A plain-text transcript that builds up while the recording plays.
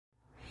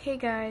Hey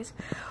guys,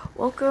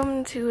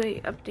 welcome to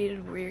a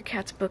updated Warrior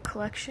Cats book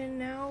collection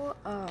now.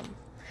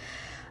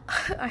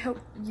 I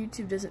hope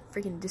YouTube doesn't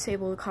freaking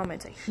disable the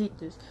comments. I hate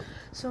this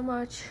so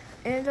much.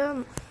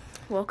 And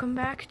welcome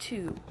back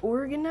to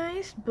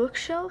Organized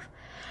Bookshelf,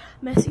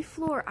 Messy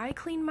Floor. I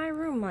cleaned my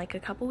room like a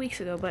couple weeks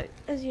ago, but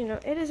as you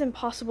know, it is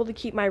impossible to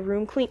keep my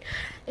room clean.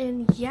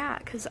 And yeah,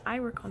 because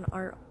I work on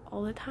art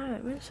all the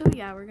time. And so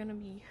yeah, we're gonna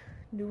be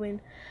doing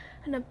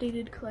an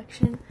updated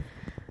collection.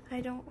 I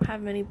don't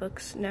have many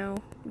books now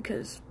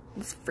because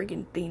it's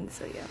freaking thing,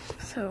 so yeah.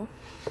 So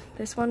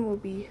this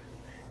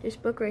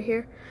book right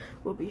here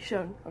will be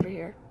shown over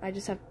here. I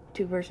just have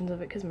two versions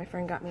of it because my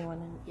friend got me one,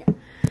 and yeah,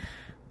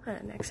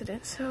 an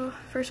accident. So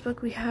first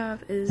book we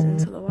have is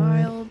Into the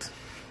Wild,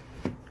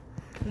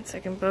 and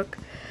second book,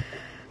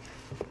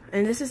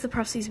 and this is The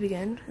Prophecies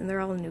Begin, and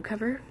they're all a new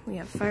cover. We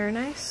have Fire and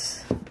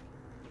Ice,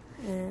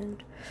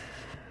 and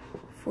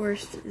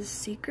Forest is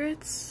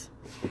Secrets.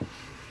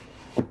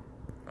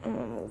 I'm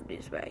gonna move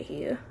this right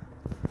here.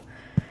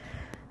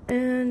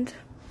 And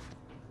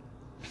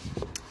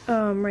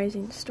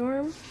Rising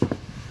Storm.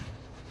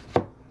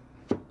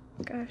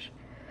 Gosh.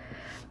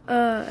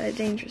 A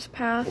Dangerous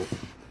Path.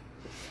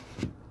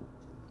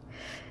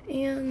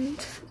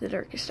 And The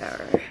Darkest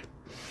Hour.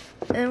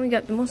 And we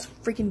got the most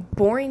freaking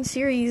boring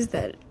series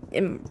that,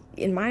 in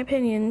my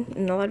opinion,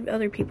 and a lot of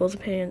other people's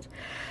opinions,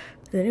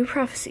 The New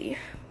Prophecy.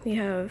 We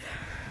have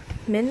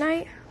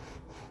Midnight.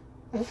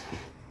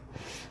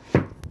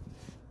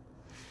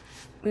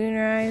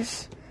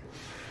 Moonrise,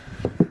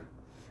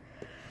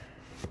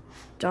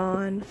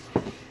 Dawn,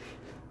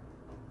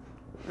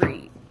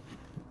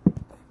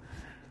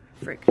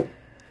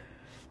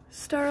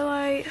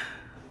 Starlight,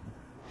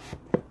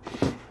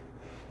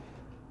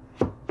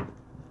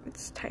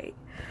 it's tight,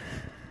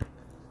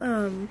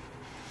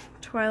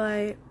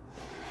 Twilight,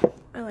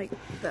 I like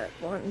that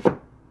one,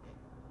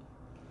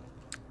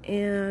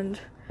 and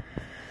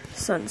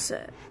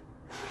Sunset.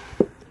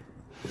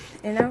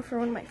 And now for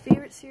one of my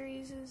favorite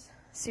series is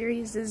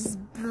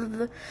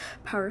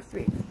Power of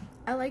Three.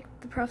 I like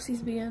The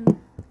Prophecies Begin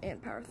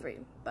and Power of Three,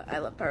 but I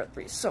love Power of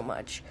Three so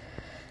much.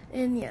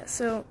 And yeah,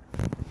 so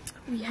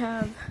we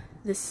have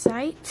The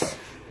Sight,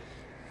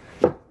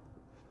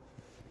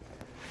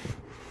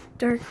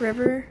 Dark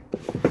River,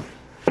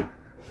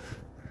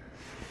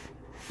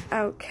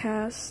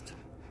 Outcast.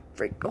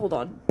 Hold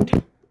on.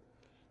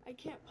 I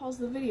can't pause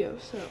the video,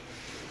 so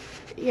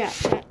yeah,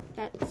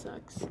 that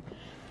sucks.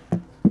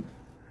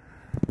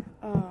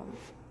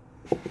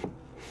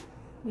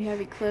 We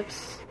have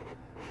Eclipse.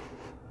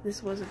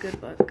 This was a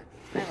good book.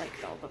 I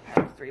liked all the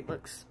Power 3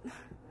 books.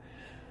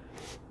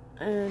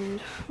 And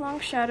Long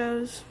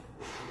Shadows.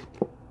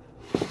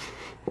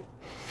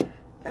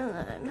 And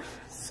then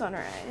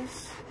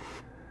Sunrise,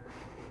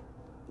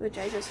 which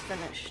I just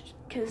finished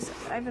because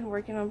I've been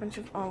working on a bunch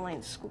of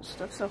online school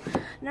stuff. So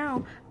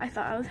now I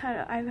thought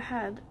I've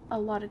had a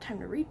lot of time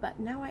to read, but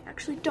now I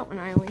actually don't, and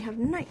I only have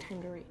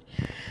nighttime to read.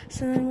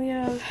 So then we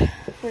have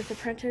Fourth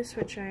Apprentice,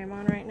 which I am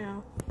on right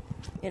now,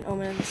 and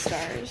Omen of the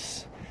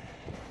Stars.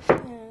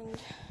 And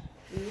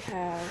we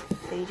have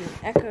Fading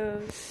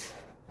Echoes.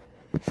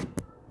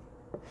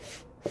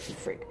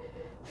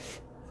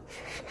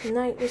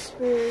 Night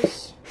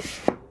Whispers.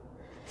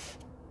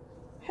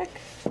 Heck,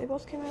 they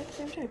both came out at the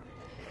same time.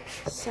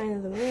 Sign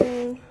of the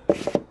Moon.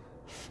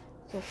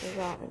 The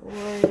Forgotten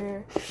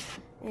Warrior.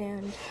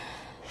 And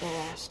The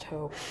Last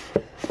Hope.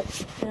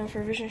 Now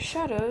for Vision of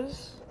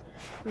Shadows,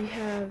 we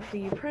have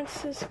The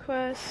Apprentice's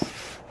Quest,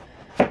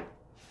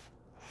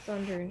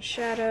 Thunder and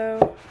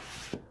Shadow,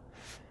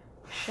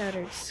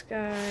 Shattered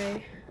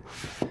Sky,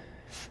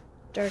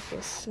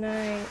 Darkest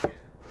Night,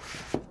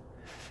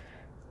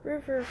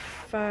 River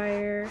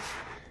Fire,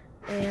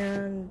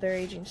 and The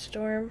Raging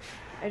Storm.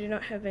 I do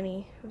not have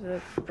any of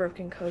the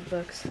Broken Code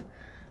books.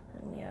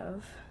 And we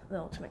have The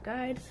Ultimate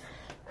Guide.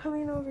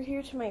 Coming over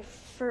here to my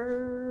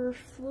fur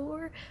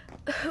floor.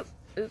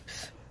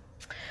 Oops.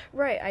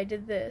 Right, I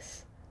did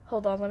this.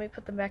 Hold on, let me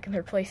put them back in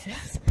their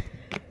places.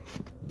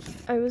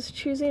 I was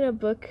choosing a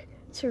book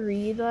to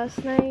read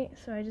last night,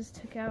 so I just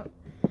took out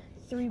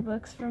 3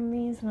 books from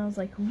these, and I was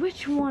like,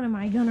 which one am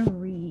I gonna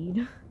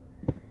read?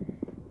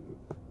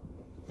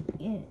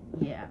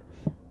 Yeah.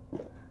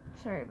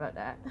 Sorry about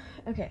that.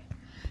 Okay,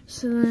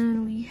 so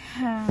then we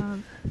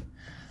have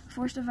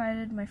Force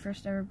Divided, my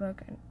first ever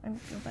book. I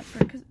feel bad for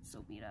it because it's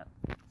so beat up.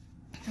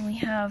 And we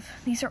have,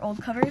 these are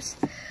old covers.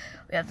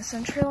 We have The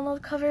Sun Trail in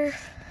old cover,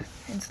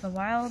 Into the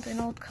Wild in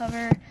old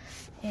cover,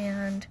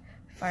 and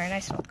Fire and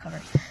Ice in old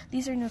cover.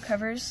 These are new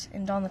covers.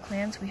 In Dawn of the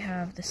Clans, we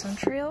have The Sun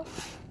Trail,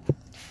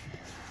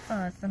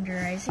 Thunder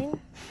Rising,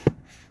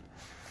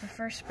 The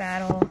First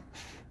Battle,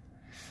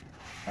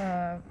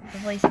 The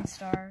Blazing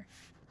Star,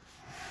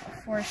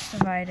 Force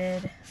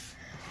Divided,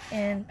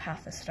 and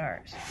Path of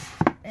Stars.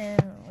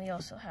 And we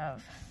also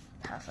have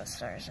Path of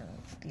Stars in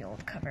the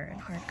old cover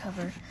and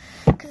hardcover,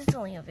 because it's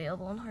only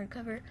available in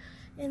hardcover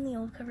and the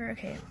old cover.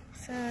 Okay,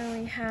 so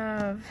we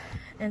have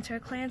Enter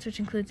Clans, which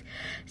includes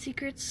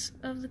Secrets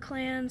of the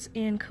Clans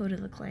and Code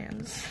of the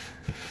Clans.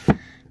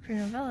 For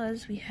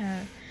novellas, we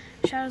have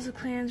Shadows of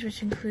Clans,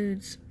 which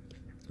includes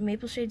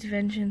Maple Shade's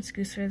Vengeance,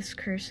 Goosefeather's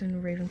Curse,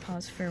 and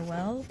Ravenpaw's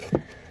Farewell.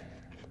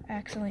 I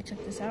accidentally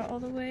took this out all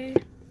the way.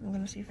 I'm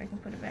gonna see if I can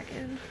put it back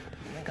in.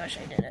 Oh my gosh,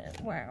 I did it.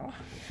 Wow.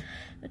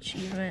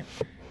 Achievement.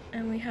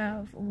 And we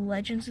have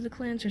Legends of the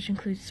Clans, which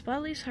includes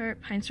Spotleaf's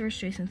Heart, Pine Source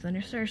Jason,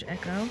 Thunderstar's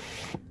Echo.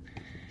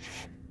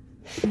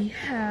 We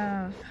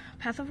have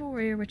Path of a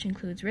Warrior, which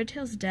includes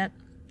Redtail's Debt,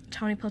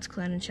 Tawny Pelt's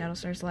Clan, and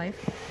Shadowstar's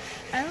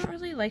Life. I don't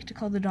really like to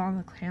call the Dawn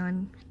of the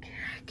Clan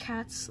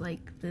cats,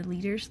 like, the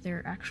leaders.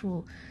 They're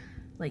actual,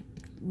 like,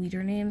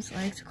 leader names.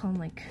 I like to call them,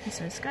 like,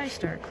 instead of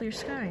Skystar, Clear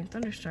Sky,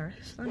 Thunderstar,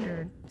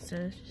 Thunder,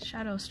 instead of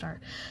Shadowstar,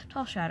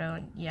 Tall Shadow,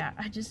 and yeah,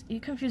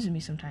 it confuses me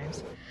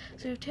sometimes.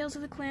 So we have Tales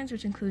of the Clans,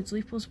 which includes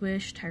Leafpool's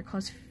Wish,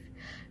 Tigerclaw's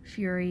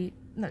Fury,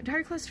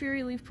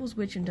 Leafpool's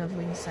Witch, and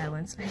Dovewing's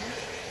Silence.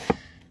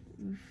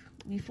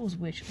 Leafpool's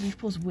Wish,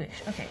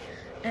 okay.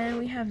 And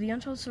we have The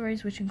Untold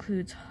Stories, which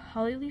includes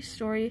Hollyleaf's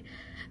Story,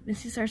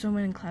 Misty Star's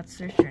Omen, and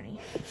Cloudstar's Journey.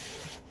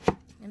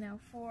 And now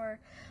for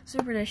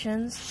Super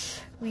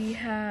Editions, we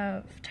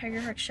have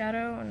Tigerheart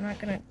Shadow. I'm not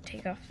going to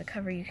take off the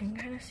cover. You can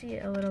kind of see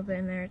it a little bit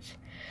in there. It's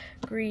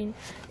green.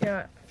 You know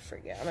what?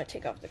 Forget. I'm going to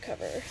take off the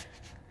cover.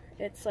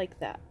 It's like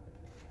that.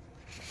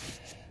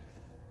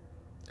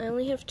 I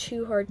only have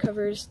 2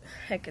 hardcovers.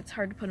 Heck, it's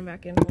hard to put them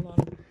back in. Hold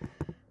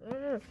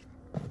on.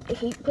 I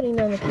hate putting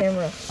down the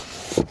camera.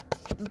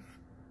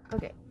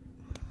 Okay.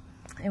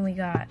 And we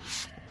got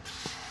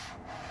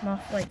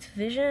Mothlight's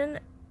Vision.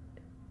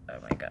 Oh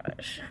my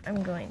gosh.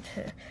 I'm going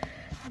to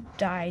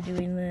die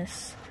doing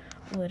this.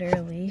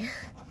 Literally.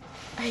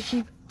 I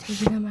keep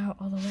taking them out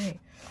all the way.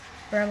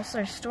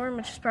 Bramblestar's Storm,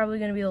 which is probably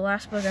going to be the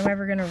last book I'm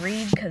ever going to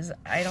read because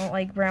I don't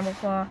like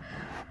Brambleclaw.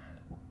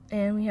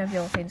 And we have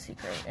Yellowfang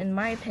Secret. In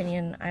my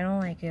opinion, I don't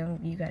like him.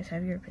 You guys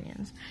have your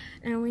opinions.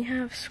 And we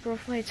have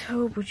Squirrelflight's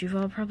Hope, which you've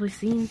all probably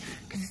seen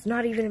because it's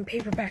not even in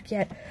paperback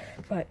yet.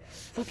 But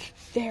look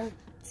there.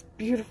 It's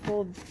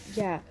beautiful.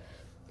 Yeah.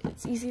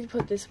 It's easy to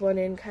put this one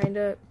in, kind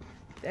of.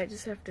 I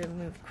just have to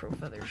move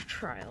Crowfeather's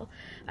Trial.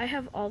 I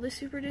have all the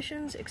Super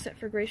Editions except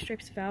for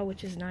Graystripe's Vow,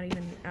 which is not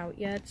even out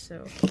yet,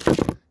 so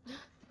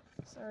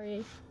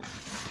sorry.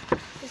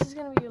 This is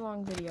going to be a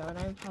long video, and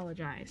I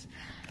apologize.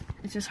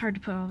 It's just hard to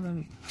put all of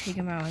them, take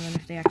them out, and then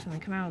if they accidentally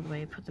come out of the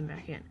way, put them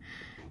back in.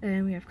 And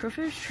then we have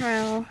Crowfeather's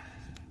Trial,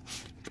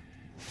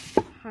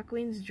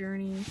 Hawkwing's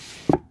Journey,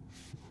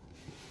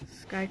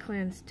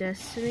 SkyClan's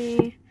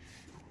Destiny,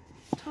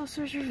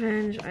 Tallstar's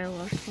Revenge. I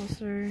love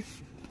Tallstar.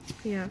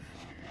 We have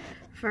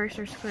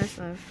Firestar's Quest.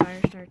 I love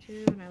Firestar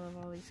too, and I love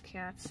all these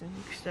cats and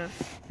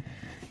stuff.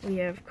 We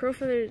have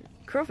Crowfeather,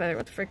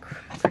 what the frick,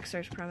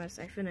 Quickstar's Promise.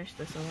 I finished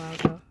this a while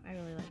ago. I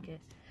really like it.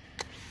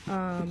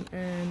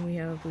 And we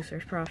have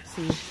Bluestar's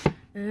Prophecy.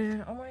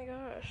 And oh my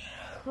gosh,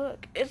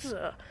 look, it's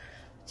a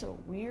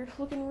weird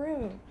looking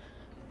room.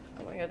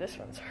 Oh my god, this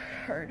one's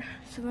hard.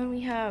 So then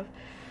we have,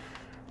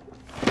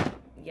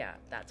 yeah,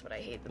 that's what I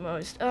hate the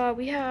most.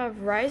 We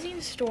have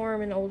Rising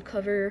Storm, an old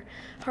cover,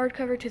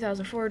 hardcover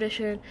 2004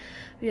 edition.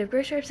 We have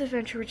Graystripe's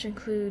Adventure, which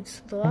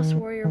includes The Lost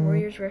Warrior,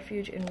 Warrior's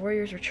Refuge, and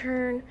Warrior's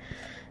Return.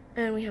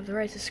 And we have The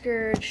Rise of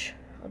Scourge.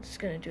 I'm just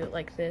gonna do it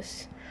like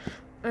this.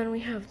 And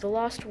we have The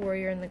Lost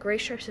Warrior and the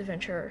Graystripe's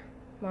Adventure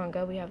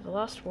manga. We have The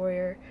Lost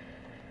Warrior,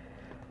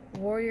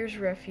 Warrior's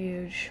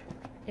Refuge,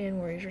 and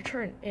Warrior's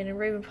Return. And in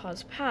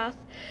Ravenpaw's Path,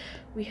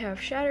 we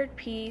have Shattered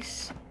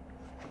Peace,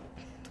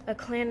 A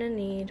Clan in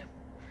Need,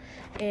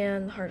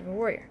 and The Heart of a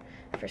Warrior.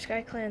 For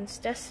SkyClan's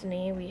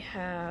Destiny, we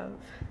have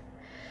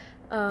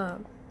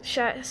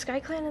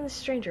SkyClan and the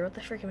Stranger. What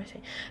the frick am I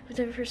saying? But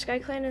then for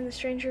SkyClan and the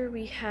Stranger,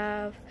 we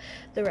have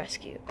The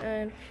Rescue.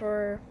 And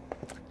for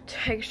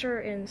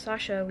Tigerstar and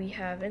Sasha, we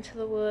have Into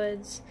the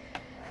Woods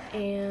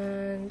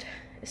and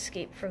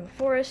Escape from the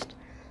Forest.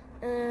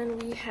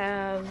 And we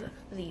have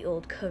the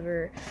old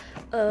cover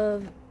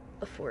of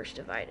A Forest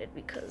Divided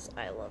because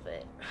I love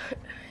it.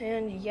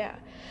 And yeah,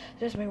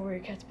 that's my Warrior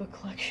Cats book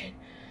collection.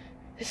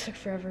 This took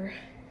forever.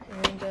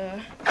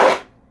 And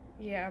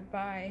yeah,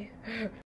 bye.